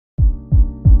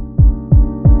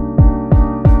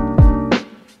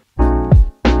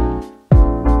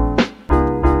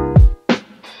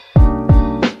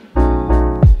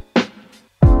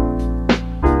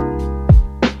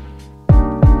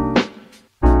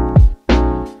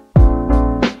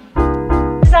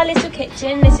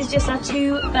kitchen. This is just our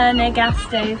 2-burner gas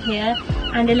stove here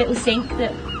and a little sink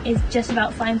that is just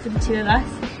about fine for the 2 of us,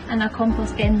 and our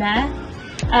compost bin there.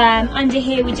 Under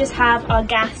here we just have our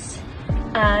gas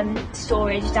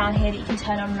storage down here that you can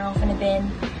turn on and off in a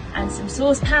bin, and some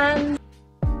saucepans.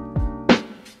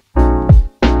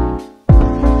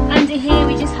 Under here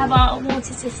we just have our water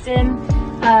system.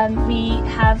 We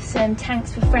have some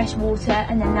tanks for fresh water,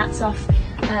 and then that's off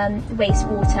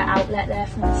wastewater outlet there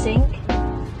from the sink.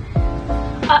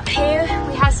 Up here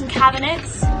we have some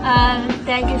cabinets.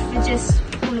 They're good for just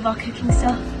all of our cooking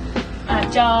stuff.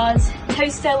 Jars,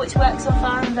 toaster which works off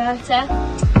our inverter.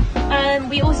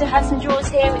 We also have some drawers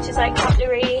here which is like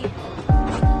cutlery,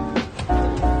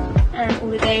 and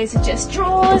all of those are just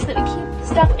drawers that we keep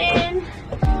stuff in.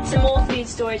 Some more food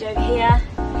storage over here,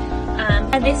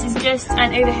 and this is just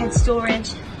an overhead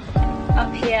storage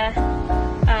up here.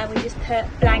 We just put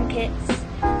blankets,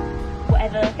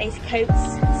 whatever, basic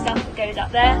coats, stuff that goes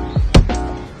up there.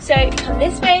 So if you come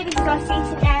this way, this is our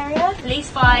seating area, at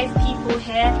least 5 people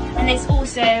here, and this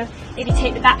also, if you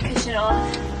take the back cushion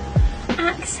off,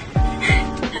 acts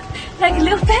like a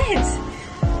little bed.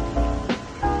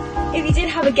 If you did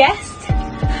have a guest,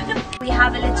 we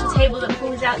have a little table that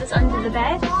pulls out that's under the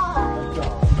bed.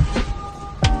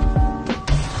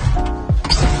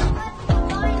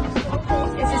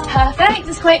 This is perfect,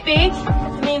 it's quite big.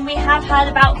 I mean, we have had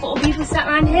about 4 people sat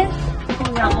around here,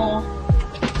 pulling out more.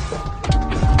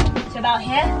 So about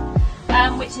here,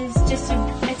 which is just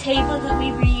a table that we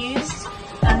reused,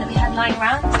 that we had lying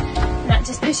around. And that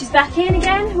just pushes back in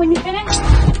again when you're finished.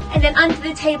 And then under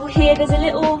the table here, there's a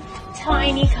little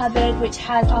tiny cupboard which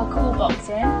has our cool box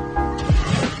in.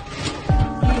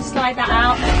 You just slide that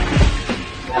out,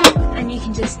 and you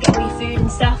can just get all your food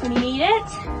and stuff when you need it.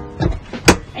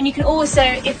 And you can also,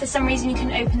 if for some reason you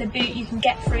can open the boot, you can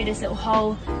get through this little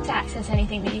hole to access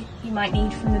anything that you might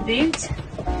need from the boot.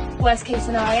 Worst case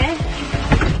scenario.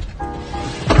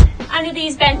 Under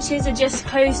these benches are just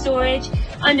clothes storage.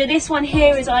 Under this one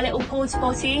here is our little porta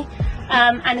potty,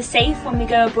 and a safe when we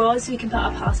go abroad, so we can put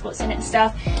our passports in it and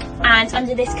stuff. And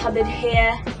under this cupboard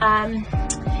here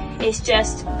is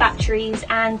just batteries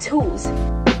and tools.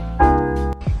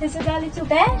 This is our little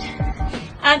bed.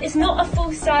 It's not a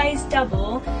full-size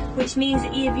double, which means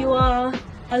that if you are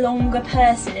a longer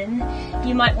person,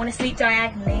 you might want to sleep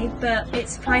diagonally, but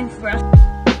it's fine for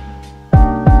us.